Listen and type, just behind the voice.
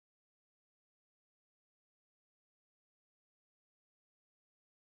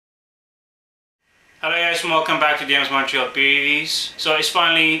Hello guys and welcome back to DM's Montreal beer reviews. So it's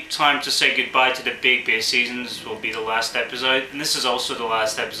finally time to say goodbye to the big beer season. This will be the last episode, and this is also the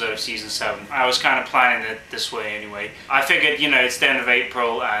last episode of season 7. I was kind of planning it this way anyway. I figured, it's the end of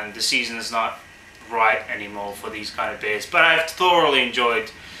April and the season is not right anymore for these kind of beers, but I've thoroughly enjoyed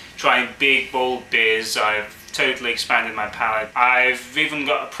trying big bold beers. I've totally expanded my palate. I've even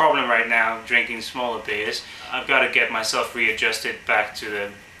got a problem right now drinking smaller beers. I've got to get myself readjusted back to the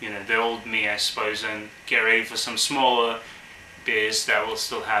old me, I suppose, and get ready for some smaller beers that will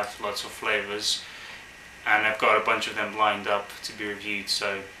still have lots of flavors. And I've got a bunch of them lined up to be reviewed,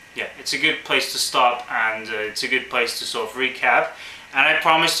 so yeah, it's a good place to stop, and it's a good place to sort of recap. And I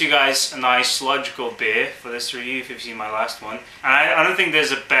promised you guys a nice logical beer for this review if you've seen my last one. And I don't think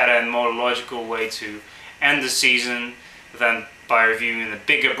there's a better and more logical way to end the season than by reviewing the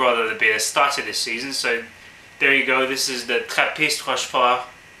bigger brother of the beer that started this season. So there you go, this is the Trappist Rochefort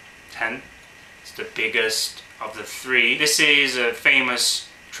 10. It's the biggest of the three. This is a famous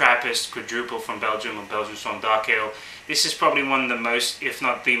Trappist quadruple from Belgium, or Belgian strong dark ale. This is probably one of the most, if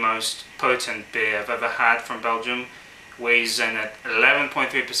not the most potent beer I've ever had from Belgium. Weighs in at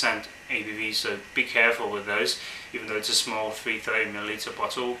 11.3% ABV, so be careful with those, even though it's a small 330ml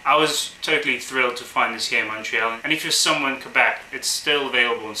bottle. I was totally thrilled to find this here in Montreal, and if you're somewhere in Quebec, it's still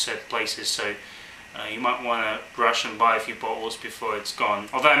available in certain places, so you might want to rush and buy a few bottles before it's gone.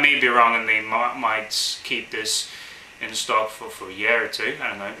 Although I may be wrong and they might keep this in stock for a year or two, I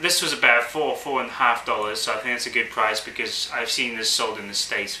don't know. This was about $4.50, so I think it's a good price because I've seen this sold in the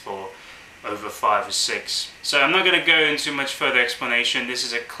States for over $5 or $6. So I'm not going to go into much further explanation. This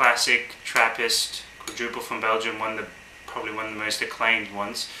is a classic Trappist quadruple from Belgium, probably one of the most acclaimed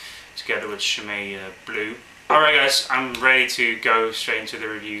ones, together with Chimay Blue. Alright guys, I'm ready to go straight into the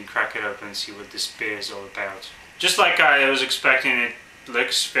review and crack it open and see what this beer is all about. Just like I was expecting, it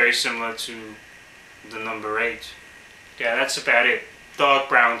looks very similar to the number 8. Yeah, that's about it. Dark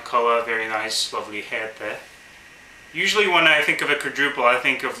brown color, very nice, lovely head there. Usually when I think of a quadruple, I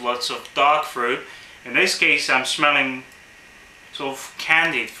think of lots of dark fruit. In this case, I'm smelling sort of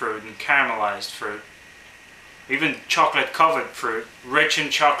candied fruit and caramelized fruit. Even chocolate covered fruit, rich in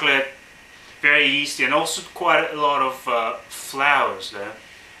chocolate, very yeasty, and also quite a lot of flowers there.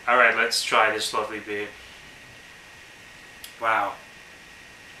 Alright, let's try this lovely beer. Wow.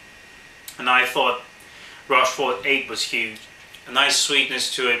 And I thought Rochefort 8 was huge. A nice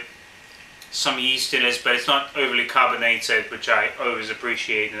sweetness to it, some yeastiness, but it's not overly carbonated, which I always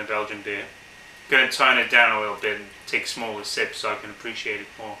appreciate in a Belgian beer. Going to turn it down a little bit and take smaller sips so I can appreciate it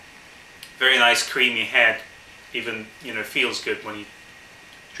more. Very nice creamy head, even feels good when you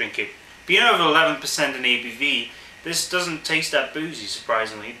drink it. Being over 11% in ABV, this doesn't taste that boozy,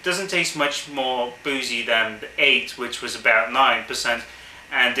 surprisingly. It doesn't taste much more boozy than the 8, which was about 9%,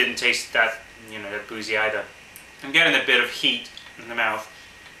 and didn't taste that, that boozy either. I'm getting a bit of heat in the mouth,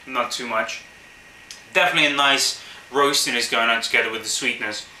 not too much. Definitely a nice roastiness going on together with the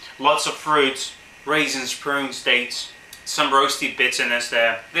sweetness. Lots of fruits, raisins, prunes, dates, some roasty bitterness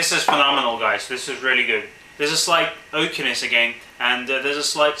there. This is phenomenal, guys. This is really good. There's a slight oakiness again, and there's a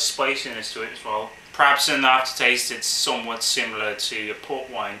slight spiciness to it as well. Perhaps in the aftertaste it's somewhat similar to a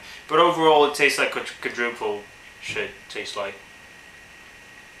port wine, but overall it tastes like a quadruple should taste like.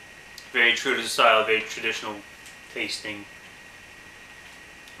 Very true to the style, very traditional tasting.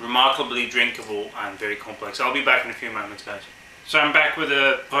 Remarkably drinkable and very complex. I'll be back in a few moments, guys. So I'm back with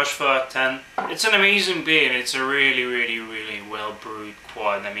a Rochefort 10. It's an amazing beer, and it's a really, really, really well brewed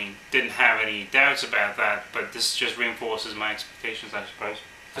quad. I mean, didn't have any doubts about that, but this just reinforces my expectations, I suppose.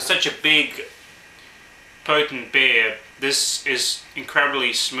 For such a big, potent beer, this is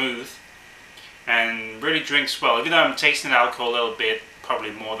incredibly smooth and really drinks well. Even though I'm tasting the alcohol a little bit,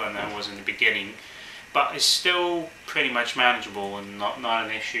 probably more than I was in the beginning, but it's still pretty much manageable and not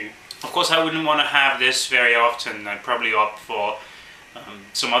an issue. Of course, I wouldn't want to have this very often. I'd probably opt for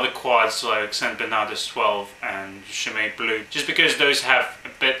some other quads like St. Bernardus 12 and Chimay Blue, just because those have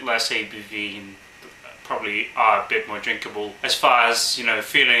a bit less ABV and probably are a bit more drinkable as far as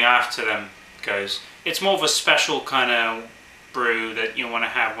feeling after them goes. It's more of a special kind of brew that you want to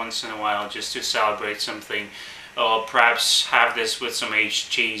have once in a while just to celebrate something, or perhaps have this with some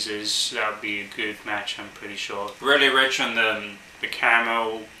aged cheeses. That would be a good match, I'm pretty sure. Really rich on the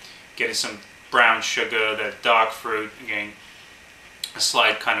caramel, getting some brown sugar, that dark fruit, again a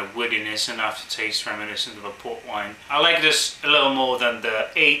slight kind of woodiness and aftertaste reminiscent of a port wine. I like this a little more than the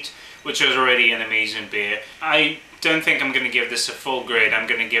 8, which was already an amazing beer. I don't think I'm going to give this a full grade. I'm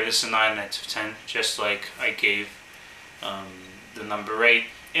going to give this a 9 out of 10, just like I gave the number 8.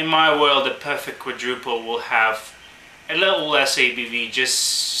 In my world, a perfect quadruple will have a little less ABV just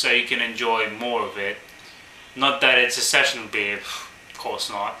so you can enjoy more of it. Not that it's a session beer, of course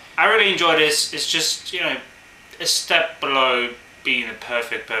not. I really enjoy this. It's just, you know, a step below being a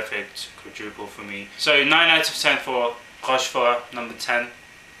perfect quadruple for me. So 9 out of 10 for Rochefort, number 10.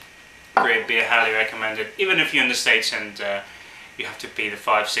 Great beer, highly recommended. Even if you're in the States and you have to pay the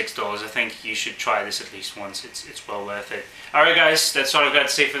 $5-6, I think you should try this at least once. It's well worth it. Alright guys, that's all I've got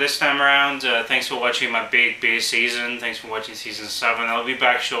to say for this time around. Thanks for watching my big beer season. Thanks for watching season 7. I'll be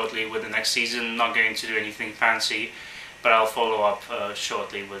back shortly with the next season. Not going to do anything fancy, but I'll follow up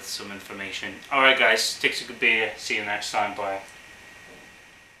shortly with some information. Alright guys, stick to good beer. See you next time. Bye.